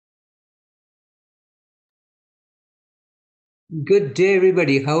Good day,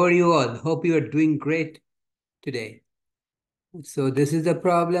 everybody. How are you all? Hope you are doing great today. So this is the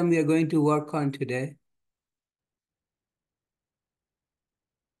problem we are going to work on today.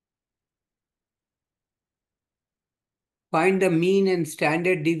 Find the mean and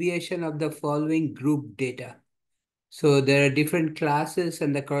standard deviation of the following group data. So there are different classes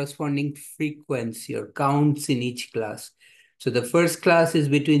and the corresponding frequency or counts in each class. So the first class is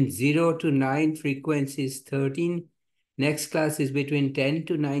between 0 to 9, frequency is 13. Next class is between 10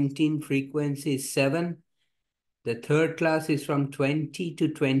 to 19, frequency is 7. The third class is from 20 to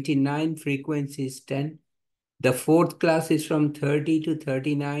 29, frequency is 10. The fourth class is from 30 to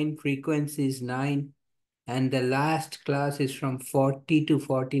 39, frequency is 9. And the last class is from 40 to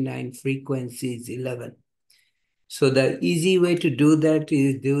 49, frequency is 11. So the easy way to do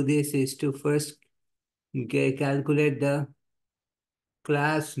this is to first calculate the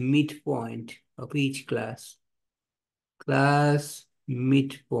class midpoint of each class. Class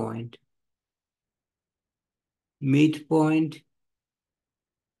midpoint. Midpoint.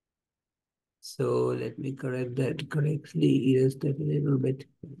 So let me correct that correctly, erase that a little bit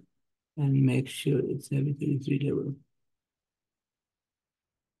and make sure everything is readable.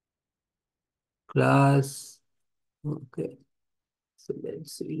 Class, okay. So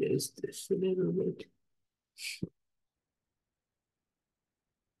let's erase this a little bit.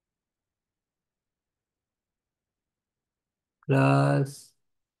 Class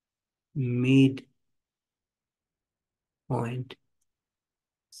midpoint.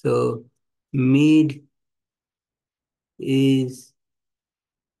 So mid is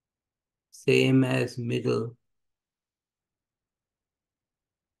same as middle.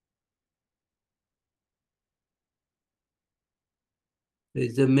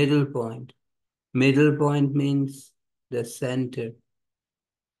 It's the middle point. Middle point means the center.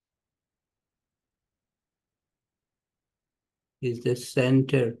 Is the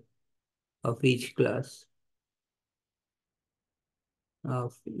center of each class.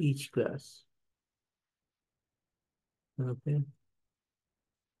 Okay.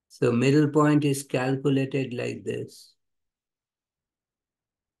 So middle point is calculated like this.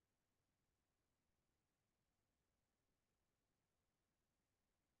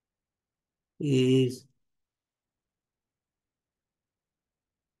 Is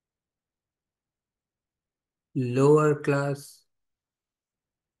lower class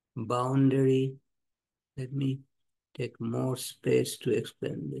boundary. Let me take more space to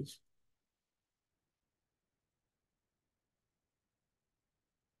explain this.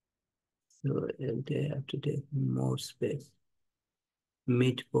 So they have to take more space.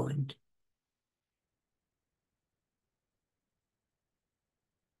 Midpoint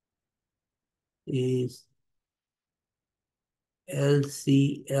is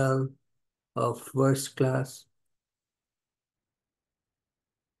LCL of first class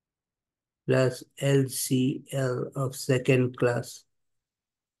plus LCL of second class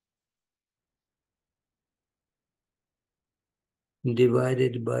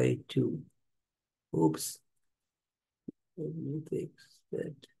divided by 2. Oops. Let me fix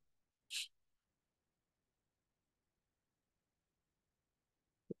that.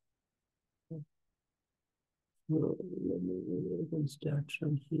 So let me start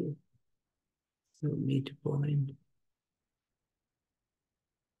from here. So midpoint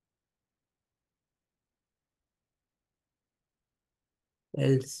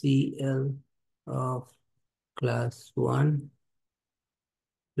LCL of class 1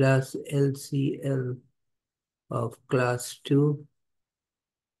 plus LCL of class 2.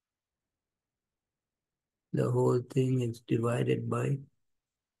 The whole thing is divided by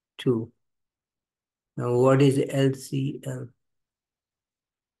 2. Now what is LCL?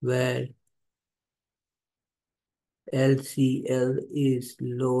 Where LCL is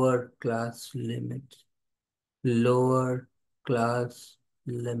lower class limit. Lower class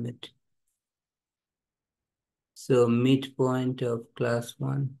limit. So midpoint of class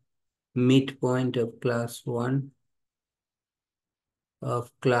 1. Midpoint of class 1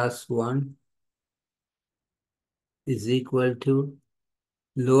 is equal to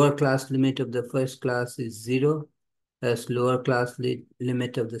lower class limit of the first class is 0, plus lower class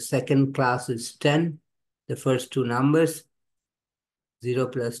limit of the second class is 10. The first two numbers, 0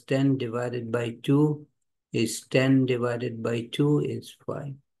 plus 10 divided by 2 is 10 divided by 2 is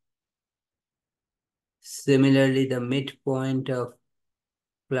 5. Similarly, the midpoint of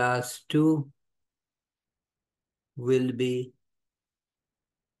class 2 will be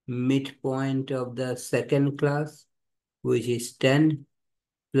midpoint of the second class, which is 10,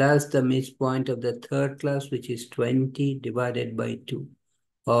 plus the midpoint of the third class, which is 20 divided by 2,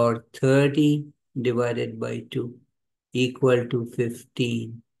 or 30 divided by 2. equal to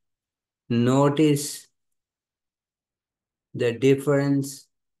 15. Notice the difference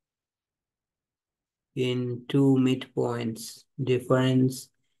in two midpoints. Difference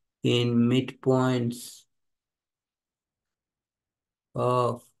in midpoints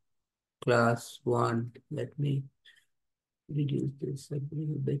of class 1. Let me reduce this a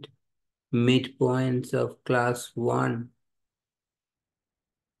little bit. Midpoints of class 1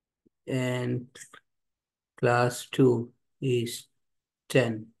 and class 2 is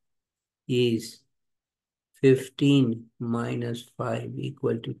 10, is 15 minus 5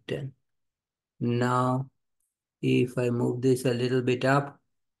 equal to 10. Now, if I move this a little bit up,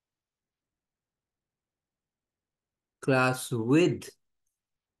 class width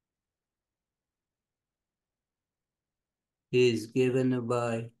is given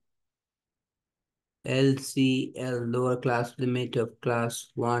by LCL, lower class limit of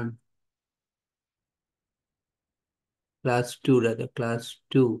class 1, class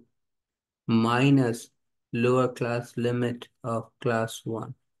 2, minus lower class limit of class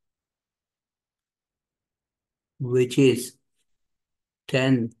 1, which is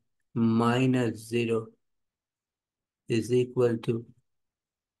 10 minus 0 is equal to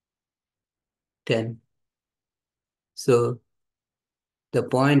 10. So the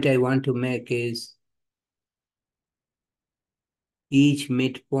point I want to make is each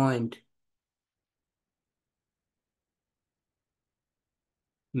midpoint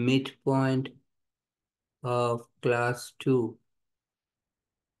of class 2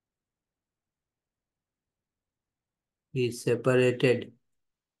 is separated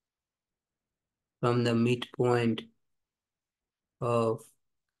from the midpoint of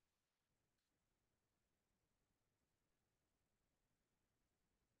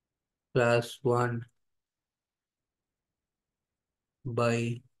class 1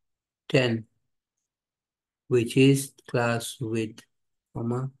 by 10, which is class width,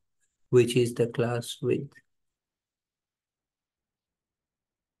 which is the class width.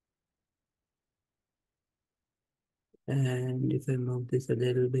 And if I move this a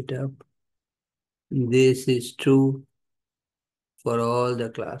little bit up, this is true for all the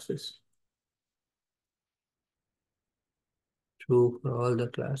classes. True for all the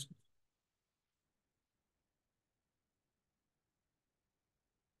classes.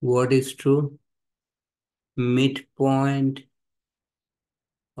 What is true? Midpoint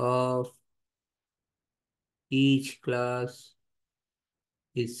of each class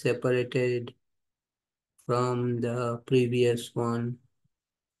is separated from the previous one,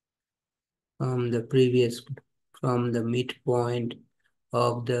 from the midpoint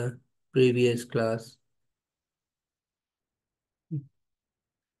of the previous class,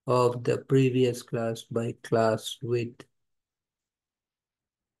 by class width,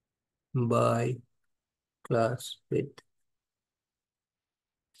 by class width.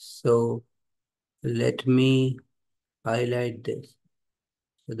 So let me highlight this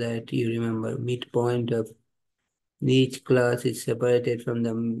so that you remember midpoint of each class is separated from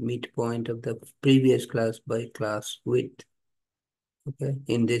the midpoint of the previous class by class width. Okay,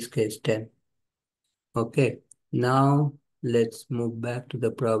 in this case 10. Okay, now let's move back to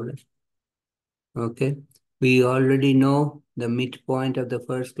the problem. Okay, we already know the midpoint of the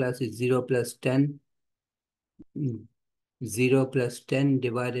first class is 0 plus 10. 0 plus 10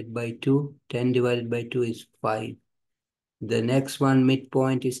 divided by 2. 10 divided by 2 is 5. The next one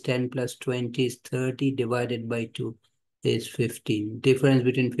midpoint is 10 plus 20 is 30 divided by 2 is 15. Difference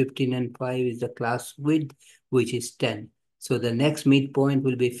between 15 and 5 is the class width, which is 10. So the next midpoint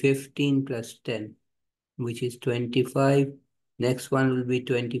will be 15 plus 10, which is 25. Next one will be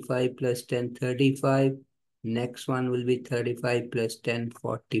 25 plus 10, 35. Next one will be 35 plus 10,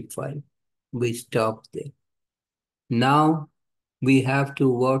 45. We stop there. Now we have to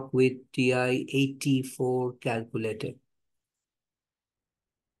work with TI-84 calculator.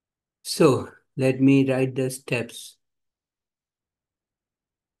 So let me write the steps.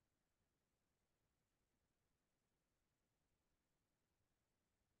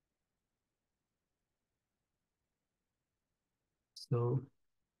 So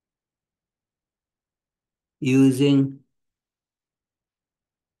using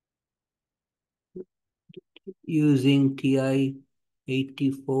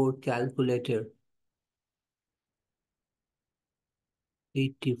TI-84 calculator,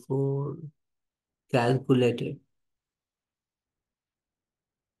 84 calculator,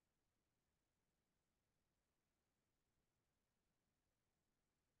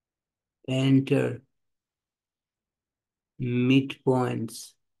 enter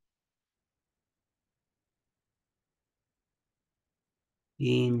midpoints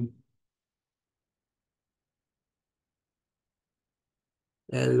in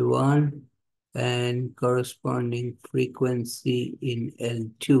L1 and corresponding frequency in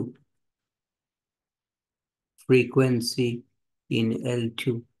L2. Frequency in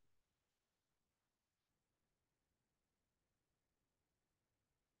L2.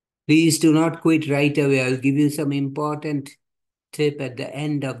 Please do not quit right away. I'll give you some important tip at the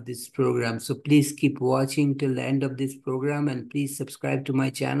end of this program. So please keep watching till the end of this program, and please subscribe to my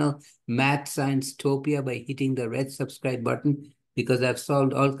channel, Math Science Topia, by hitting the red subscribe button, because I've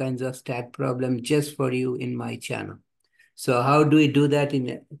solved all kinds of stat problems just for you in my channel. So how do we do that in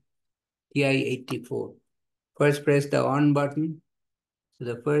TI-84? First, press the on button. So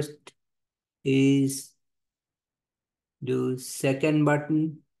the first is do second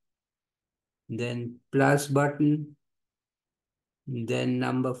button, then plus button, then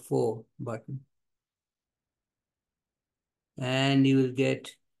number 4 button. And you will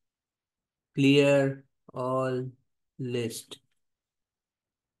get clear all list.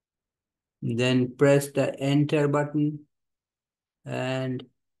 Then press the enter button and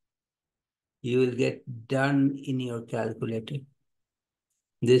you will get done in your calculator.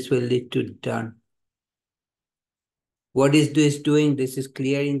 This will lead to done. What is this doing? This is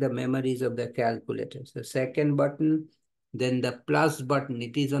clearing the memories of the calculator. So second button, then the plus button.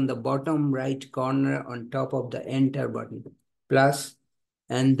 It is on the bottom right corner on top of the enter button. Plus,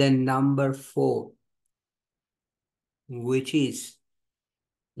 and then number 4, which is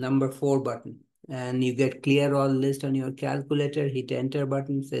number 4 button. And you get clear all list on your calculator, hit enter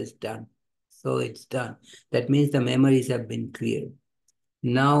button, says done. So it's done. That means the memories have been cleared.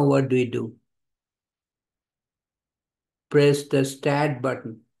 Now what do we do? Press the stat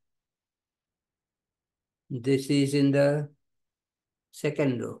button. This is in the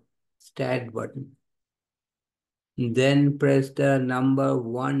second row, stat button. Then press the number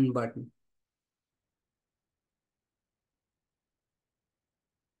 1 button.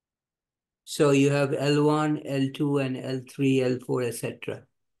 So you have L1, L2, and L3, L4, etc.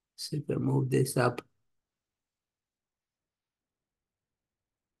 So if I move this up,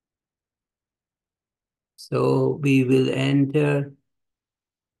 so we will enter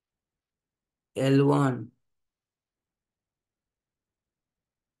L1.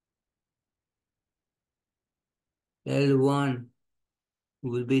 L1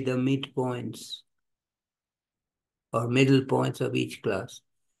 will be the midpoints or middle points of each class,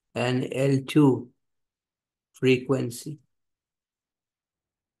 and L2 frequency.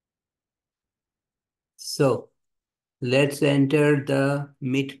 So let's enter the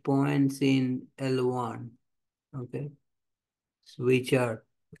midpoints in L1, okay, so which are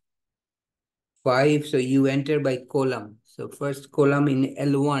 5. So you enter by column. So first column in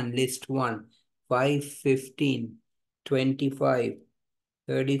L1, list 1, 5, 15, 25,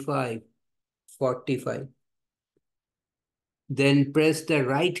 35, 45. Then press the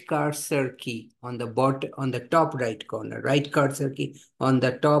right cursor key on the top right corner, right cursor key on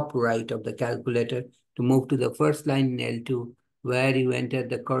the top right of the calculator to move to the first line in L2, where you enter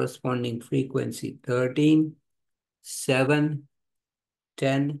the corresponding frequency 13, 7,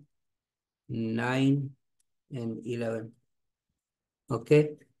 10, 9, and 11.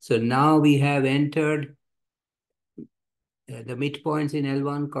 Okay, so now we have entered the midpoints in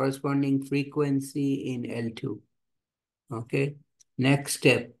L1, corresponding frequency in L2. Okay, next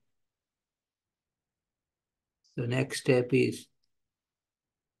step. So next step is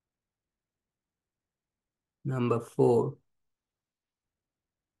number 4.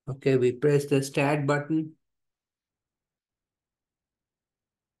 Okay, we press the stat button.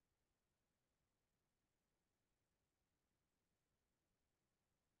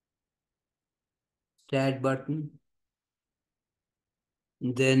 Stat button.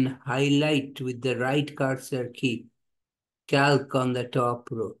 Then highlight with the right cursor key. Calc on the top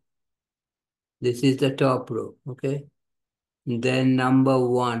row. This is the top row, okay? Then number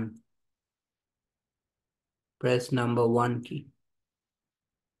 1. Press number 1 key.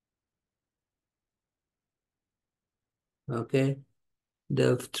 Okay?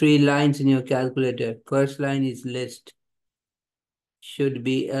 The 3 lines in your calculator. First line is list. Should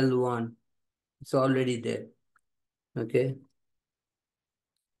be L1. It's already there. Okay?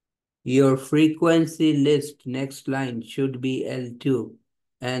 Your frequency list, next line, should be L2.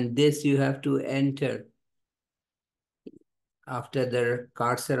 And this you have to enter after the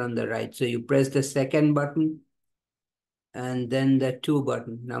cursor on the right. So you press the second button and then the 2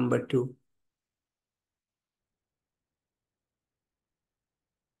 button, number 2.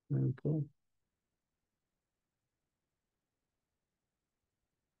 Okay.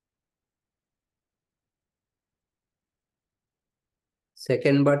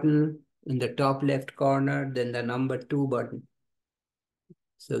 Second button in the top left corner, then the number 2 button.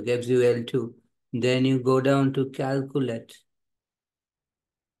 So it gives you L2. Then you go down to calculate.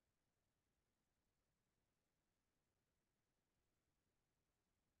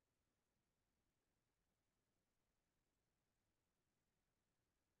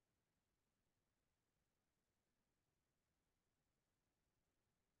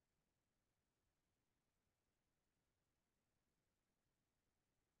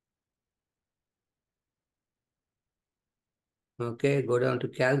 Okay, go down to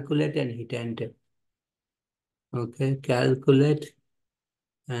calculate and hit enter. Okay, calculate.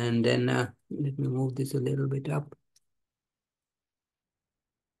 And then let me move this a little bit up.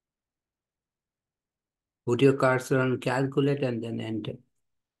 Put your cursor on calculate and then enter.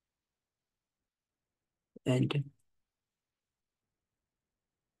 Enter.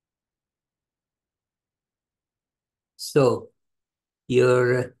 So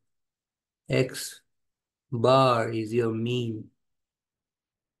your X bar is your mean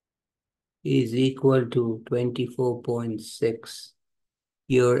is equal to 24.6.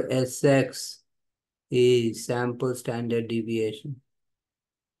 Your SX is sample standard deviation.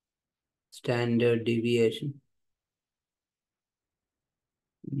 Standard deviation.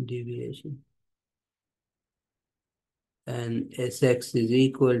 Deviation. And SX is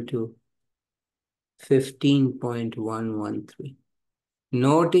equal to 15.113.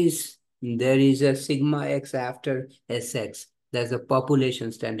 Notice there is a sigma x after Sx. That's a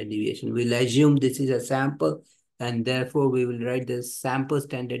population standard deviation. We'll assume this is a sample, and therefore we will write the sample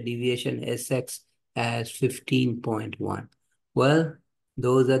standard deviation Sx as 15.1. Well,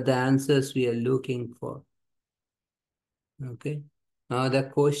 those are the answers we are looking for. Okay. Now the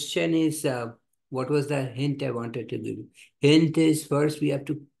question is, what was the hint I wanted to give you? Hint is first we have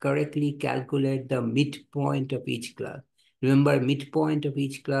to correctly calculate the midpoint of each class. Remember, midpoint of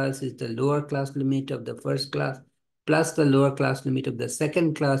each class is the lower class limit of the first class plus the lower class limit of the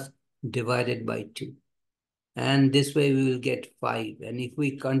second class divided by 2. And this way we will get 5. And if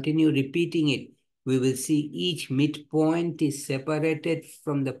we continue repeating it, we will see each midpoint is separated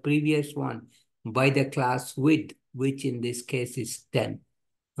from the previous one by the class width, which in this case is 10.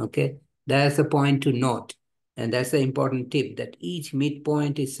 Okay, that's a point to note. And that's the important tip, that each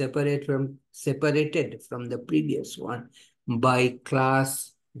midpoint is separated from the previous one by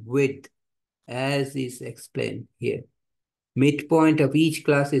class width, as is explained here. Midpoint of each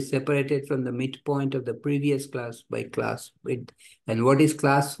class is separated from the midpoint of the previous class by class width. And what is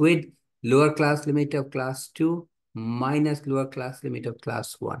class width? Lower class limit of class 2 minus lower class limit of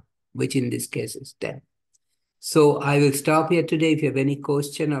class 1, which in this case is 10. So I will stop here today. If you have any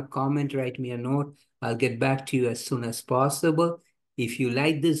question or comment, write me a note. I'll get back to you as soon as possible. If you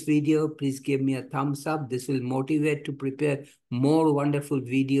like this video, please give me a thumbs up. This will motivate to prepare more wonderful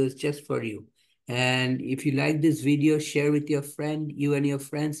videos just for you. And if you like this video, share with your friend, you and your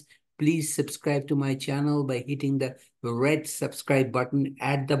friends. Please subscribe to my channel by hitting the red subscribe button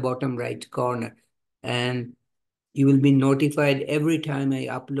at the bottom right corner. And you will be notified every time I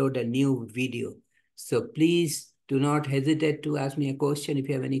upload a new video. So please do not hesitate to ask me a question if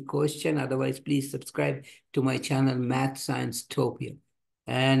you have any question. Otherwise, please subscribe to my channel, Math Science Topia.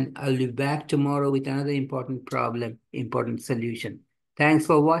 And I'll be back tomorrow with another important problem, important solution. Thanks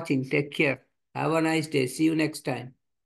for watching. Take care. Have a nice day. See you next time.